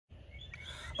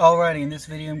Alrighty, in this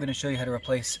video I'm going to show you how to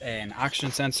replace an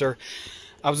oxygen sensor.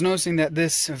 I was noticing that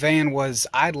this van was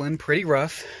idling pretty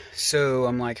rough, so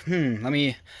I'm like, let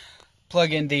me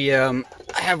plug in the, I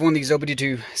have one of these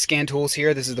OBD2 scan tools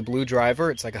here. This is the blue driver.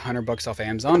 It's like $100 off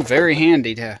Amazon. Very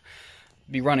handy to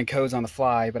be running codes on the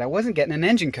fly, but I wasn't getting an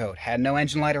engine code. Had no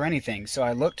engine light or anything, so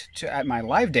I looked at my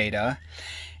live data,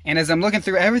 and as I'm looking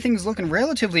through, everything's looking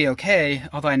relatively okay,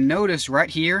 although I noticed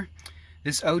right here,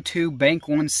 this O2 Bank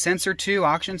 1 Sensor 2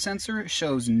 oxygen sensor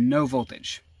shows no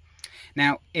voltage.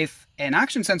 Now, if an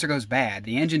oxygen sensor goes bad,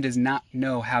 the engine does not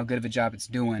know how good of a job it's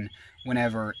doing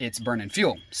whenever it's burning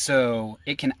fuel. So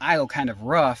it can idle kind of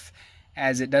rough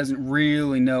as it doesn't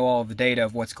really know all the data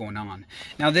of what's going on.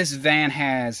 Now, this van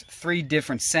has 3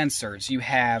 different sensors. You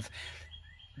have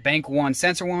Bank 1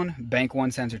 Sensor 1, Bank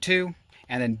 1 Sensor 2,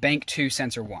 and then Bank 2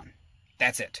 Sensor 1.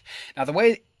 That's it. Now, the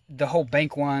way the whole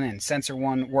Bank 1 and Sensor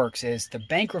 1 works is the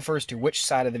bank refers to which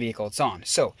side of the vehicle it's on.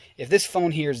 So if this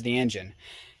phone here is the engine,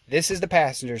 this is the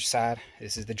passenger side,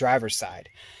 this is the driver's side.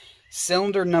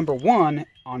 Cylinder number 1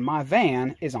 on my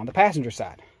van is on the passenger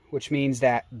side, which means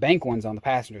that Bank 1's on the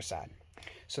passenger side.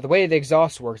 So the way the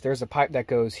exhaust works, there's a pipe that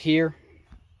goes here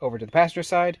over to the passenger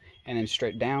side and then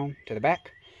straight down to the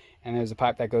back. And there's a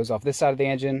pipe that goes off this side of the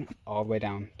engine all the way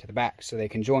down to the back. So they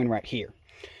can join right here.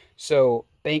 So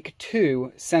Bank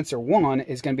 2 Sensor 1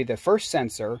 is going to be the first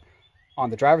sensor on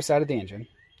the driver's side of the engine.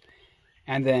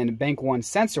 And then Bank 1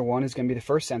 Sensor 1 is going to be the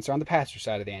first sensor on the passenger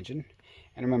side of the engine.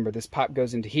 And remember, this pipe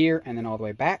goes into here and then all the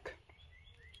way back.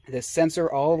 This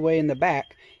sensor all the way in the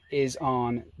back is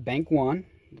on Bank 1,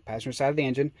 the passenger side of the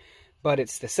engine, but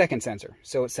it's the second sensor,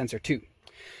 so it's Sensor 2.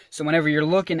 So whenever you're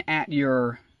looking at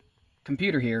your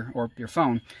computer here, or your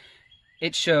phone,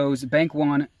 it shows Bank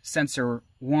 1 Sensor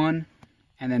 1,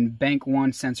 and then Bank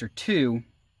 1 Sensor 2.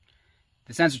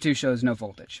 The Sensor 2 shows no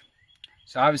voltage.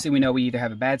 So obviously we know we either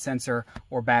have a bad sensor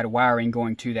or bad wiring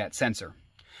going to that sensor.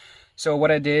 So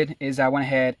what I did is I went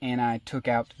ahead and I took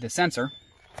out the sensor,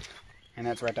 and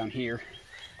that's right down here.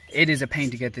 It is a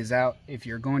pain to get this out. If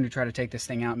you're going to try to take this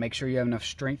thing out, make sure you have enough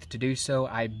strength to do so.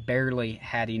 I barely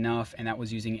had enough, and that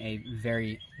was using a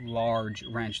very large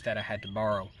wrench that I had to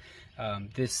borrow.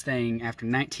 This thing, after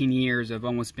 19 years of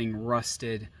almost being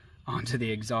rusted onto the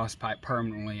exhaust pipe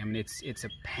permanently, I mean, it's a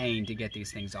pain to get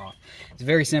these things off. It's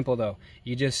very simple though.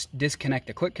 You just disconnect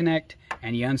the quick connect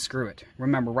and you unscrew it.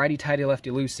 Remember, righty tighty,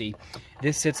 lefty loosey.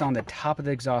 This sits on the top of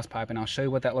the exhaust pipe, and I'll show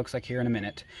you what that looks like here in a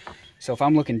minute. So if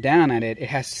I'm looking down at it, it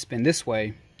has to spin this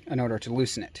way in order to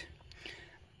loosen it.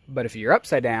 But if you're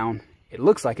upside down, it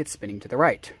looks like it's spinning to the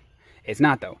right. It's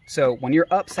not though. So when you're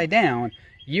upside down,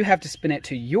 you have to spin it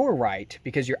to your right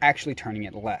because you're actually turning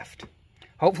it left.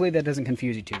 Hopefully that doesn't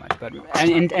confuse you too much, but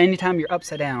anytime you're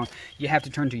upside down, you have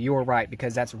to turn to your right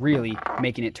because that's really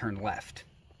making it turn left.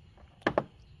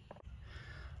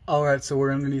 Alright, so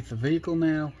we're underneath the vehicle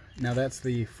now. Now that's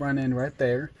the front end right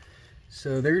there.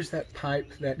 So there's that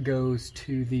pipe that goes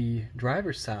to the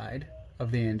driver's side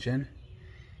of the engine,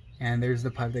 and there's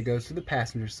the pipe that goes to the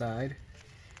passenger side.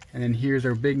 And then here's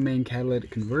our big main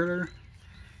catalytic converter.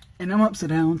 And I'm upside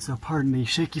down, so pardon the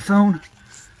shaky phone.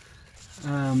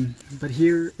 But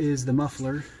here is the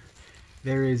muffler.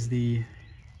 There is the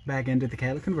back end of the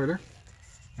catalytic converter,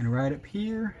 and right up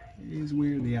here is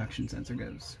where the oxygen sensor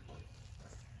goes.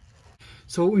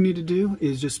 So what we need to do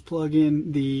is just plug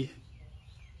in the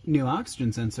new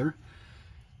oxygen sensor,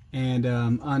 and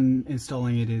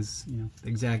uninstalling it is, the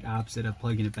exact opposite of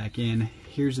plugging it back in.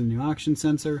 Here's the new oxygen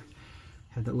sensor.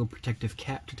 Have that little protective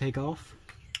cap to take off,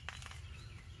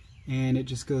 and it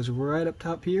just goes right up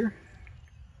top here.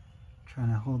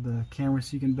 Trying to hold the camera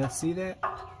so you can best see that.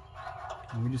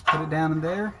 And we just put it down in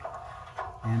there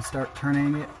and start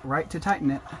turning it right to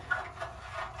tighten it.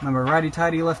 Remember, righty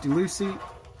tighty, lefty loosey.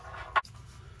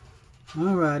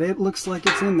 Alright, it looks like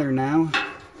it's in there now.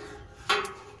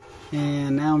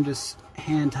 And now I'm just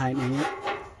hand tightening it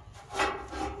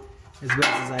as best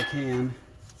as I can.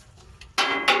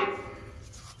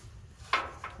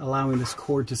 Allowing this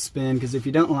cord to spin, because if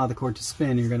you don't allow the cord to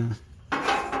spin, you're going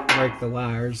to break the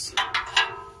wires.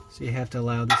 So you have to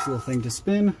allow this little thing to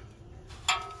spin.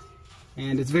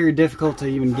 And it's very difficult to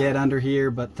even get under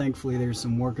here, but thankfully there's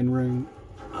some working room.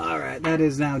 Alright, that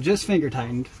is now just finger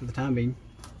tightened for the time being.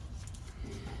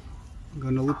 I'm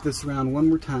going to loop this around one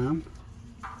more time.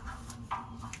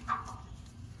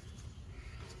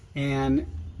 And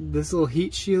this little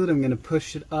heat shield, I'm going to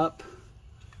push it up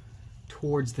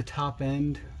towards the top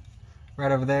end,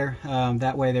 right over there.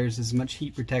 That way there's as much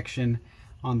heat protection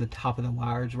on the top of the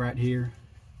wires right here.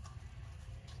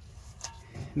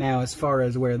 Now, as far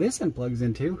as where this end plugs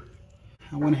into,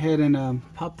 I went ahead and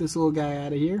popped this little guy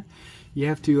out of here. you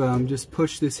have to just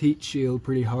push this heat shield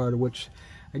pretty hard, which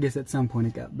I guess at some point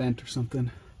it got bent or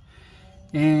something.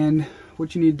 And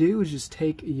what you need to do is just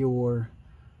take your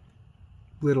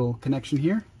little connection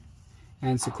here,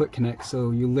 and it's a quick connect,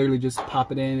 so you literally just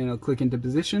pop it in and it'll click into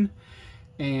position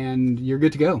and you're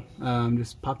good to go.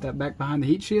 Just pop that back behind the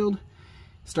heat shield,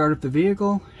 start up the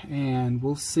vehicle, and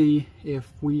we'll see if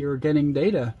we are getting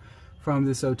data from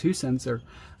this O2 sensor.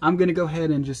 I'm going to go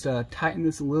ahead and just tighten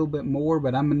this a little bit more,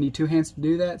 but I'm going to need two hands to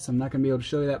do that, so I'm not going to be able to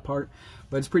show you that part,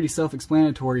 but it's pretty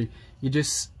self-explanatory. You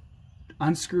just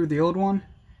unscrew the old one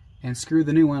and screw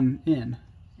the new one in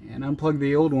and unplug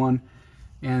the old one,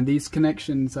 and these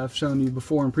connections I've shown you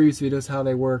before in previous videos how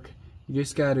they work. You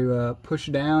just got to push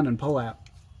down and pull out.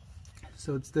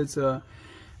 So it's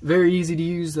very easy to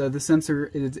use. The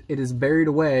sensor, it is buried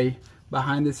away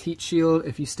behind this heat shield.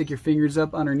 If you stick your fingers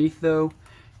up underneath though,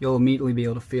 you'll immediately be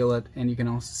able to feel it, and you can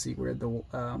also see where the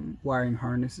wiring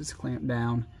harness is clamped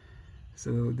down.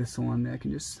 So this one I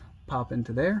can just pop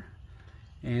into there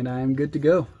and I'm good to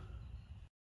go.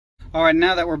 Alright,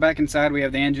 now that we're back inside, we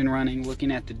have the engine running.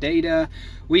 Looking at the data,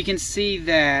 we can see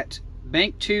that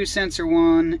bank 2 sensor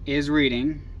 1 is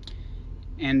reading,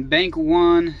 and bank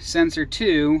 1 sensor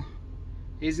 2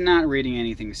 is not reading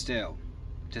anything still,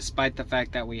 despite the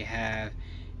fact that we have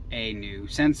a new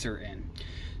sensor in.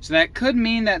 So that could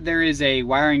mean that there is a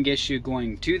wiring issue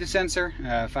going to the sensor.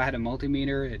 If I had a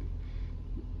multimeter,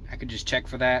 I could just check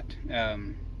for that,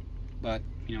 but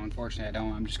you know, unfortunately I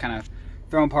don't. I'm just kind of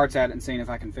throwing parts at it and seeing if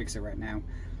I can fix it right now.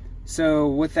 So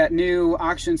with that new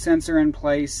oxygen sensor in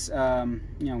place, you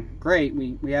know, great,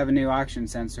 we have a new oxygen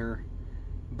sensor,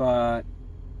 but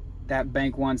that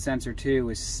bank 1 sensor 2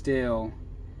 is still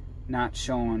not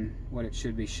showing what it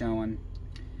should be showing.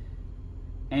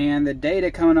 And the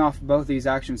data coming off both these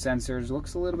oxygen sensors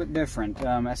looks a little bit different.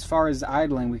 As far as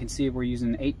idling, we can see we're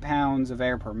using 8 pounds of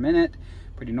air per minute.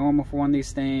 Pretty normal for one of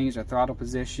these things. Our throttle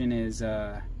position is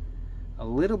a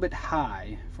little bit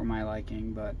high for my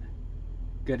liking, but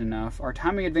good enough. Our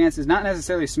timing advance is not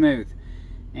necessarily smooth,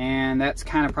 and that's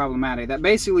kind of problematic. That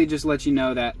basically just lets you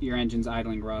know that your engine's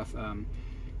idling rough.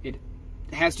 It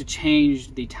has to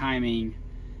change the timing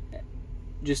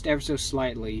just ever so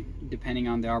slightly depending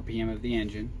on the RPM of the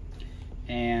engine,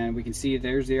 and we can see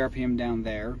there's the RPM down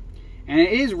there, and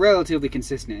it is relatively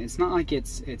consistent. It's not like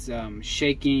it's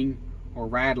shaking or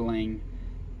rattling.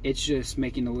 It's just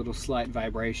making a little slight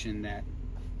vibration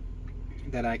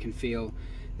that I can feel.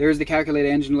 There's the calculated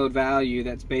engine load value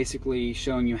that's basically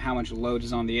showing you how much load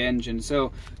is on the engine.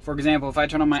 So for example, if I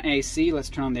turn on my AC, let's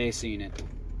turn on the AC unit.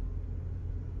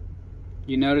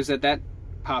 You notice that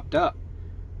popped up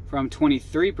from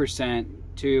 23%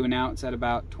 to now it's at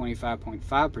about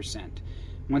 25.5%.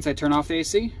 Once I turn off the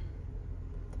AC,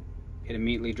 it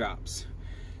immediately drops.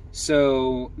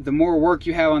 So the more work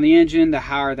you have on the engine, the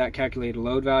higher that calculated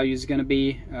load value is going to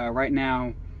be. Right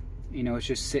now, you know, it's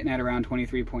just sitting at around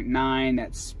 23.9.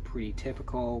 That's pretty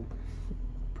typical,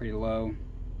 pretty low.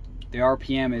 The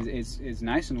RPM is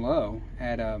nice and low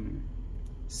at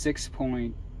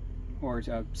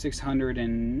 600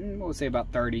 and we'll say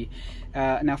about 30.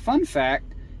 Now, fun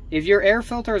fact: if your air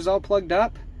filter is all plugged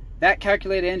up, that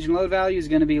calculated engine load value is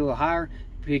going to be a little higher,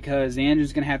 because the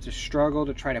engine's going to have to struggle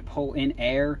to try to pull in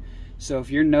air. So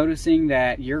if you're noticing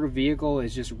that your vehicle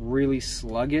is just really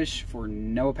sluggish for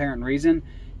no apparent reason,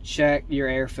 check your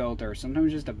air filter.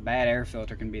 Sometimes just a bad air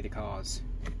filter can be the cause.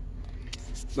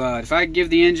 But if I give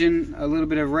the engine a little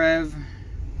bit of rev,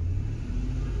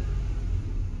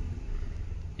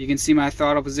 you can see my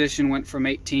throttle position went from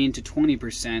 18 to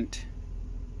 20%,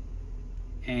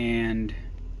 and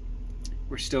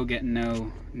we're still getting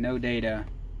no data.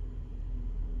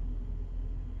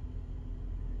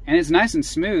 And it's nice and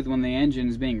smooth when the engine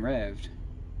is being revved.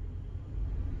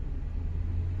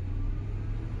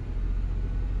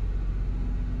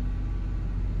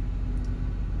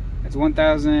 It's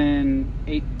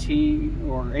 1018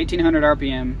 or 1800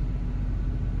 RPM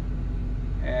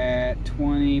at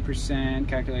 20%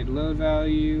 calculated load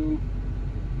value.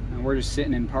 And we're just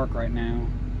sitting in park right now.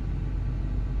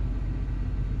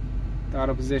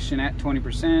 Throttle position at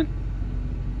 20%.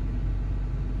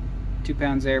 2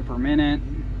 pounds air per minute.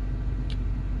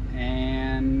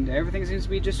 And everything seems to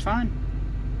be just fine.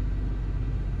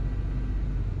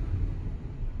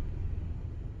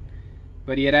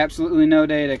 But he had absolutely no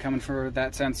data coming for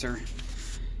that sensor.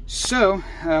 So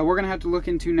we're gonna have to look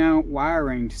into now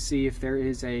wiring to see if there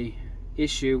is a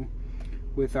issue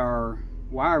with our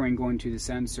wiring going to the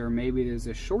sensor. Maybe there's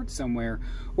a short somewhere,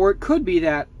 or it could be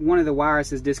that one of the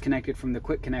wires is disconnected from the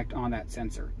quick connect on that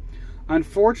sensor.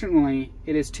 Unfortunately,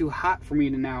 it is too hot for me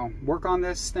to now work on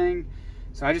this thing,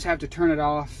 So I just have to turn it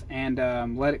off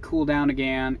and let it cool down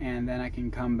again, and then I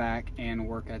can come back and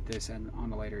work at this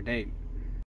on a later date.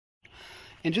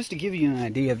 And just to give you an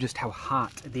idea of just how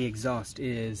hot the exhaust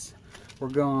is, we're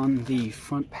going on the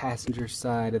front passenger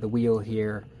side of the wheel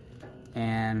here,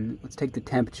 and let's take the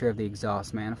temperature of the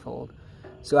exhaust manifold.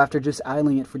 So after just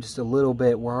idling it for just a little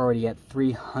bit, we're already at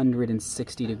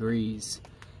 360 degrees.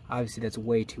 Obviously that's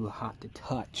way too hot to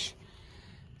touch.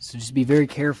 So just be very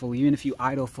careful. Even if you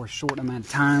idle for a short amount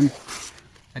of time,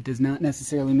 that does not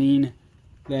necessarily mean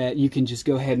that you can just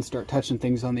go ahead and start touching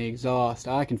things on the exhaust.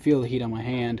 I can feel the heat on my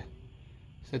hand.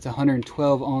 So it's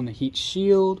 112 on the heat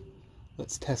shield.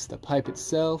 Let's test the pipe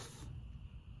itself.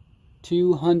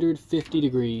 250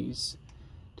 degrees.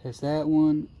 Test that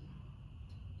one.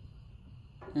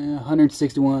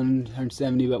 161,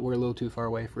 170, but we're a little too far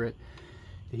away for it.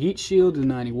 The heat shield is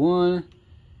 91.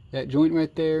 That joint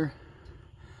right there,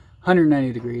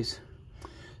 190 degrees.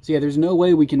 So yeah, there's no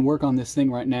way we can work on this thing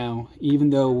right now, even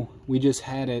though we just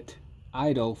had it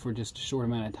idle for just a short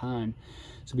amount of time.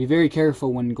 So be very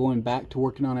careful when going back to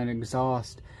working on an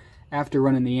exhaust after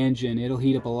running the engine. It'll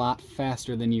heat up a lot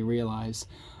faster than you realize.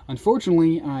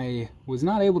 Unfortunately, I was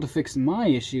not able to fix my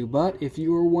issue, but if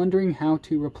you were wondering how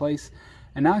to replace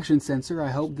an oxygen sensor, I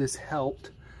hope this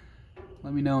helped.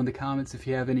 Let me know in the comments if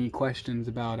you have any questions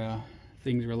about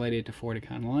things related to Ford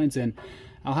Econolines, and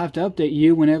I'll have to update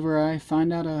you whenever I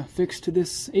find out a fix to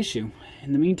this issue.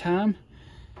 In the meantime,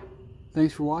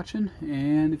 thanks for watching,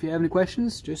 and if you have any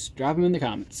questions, just drop them in the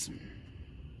comments.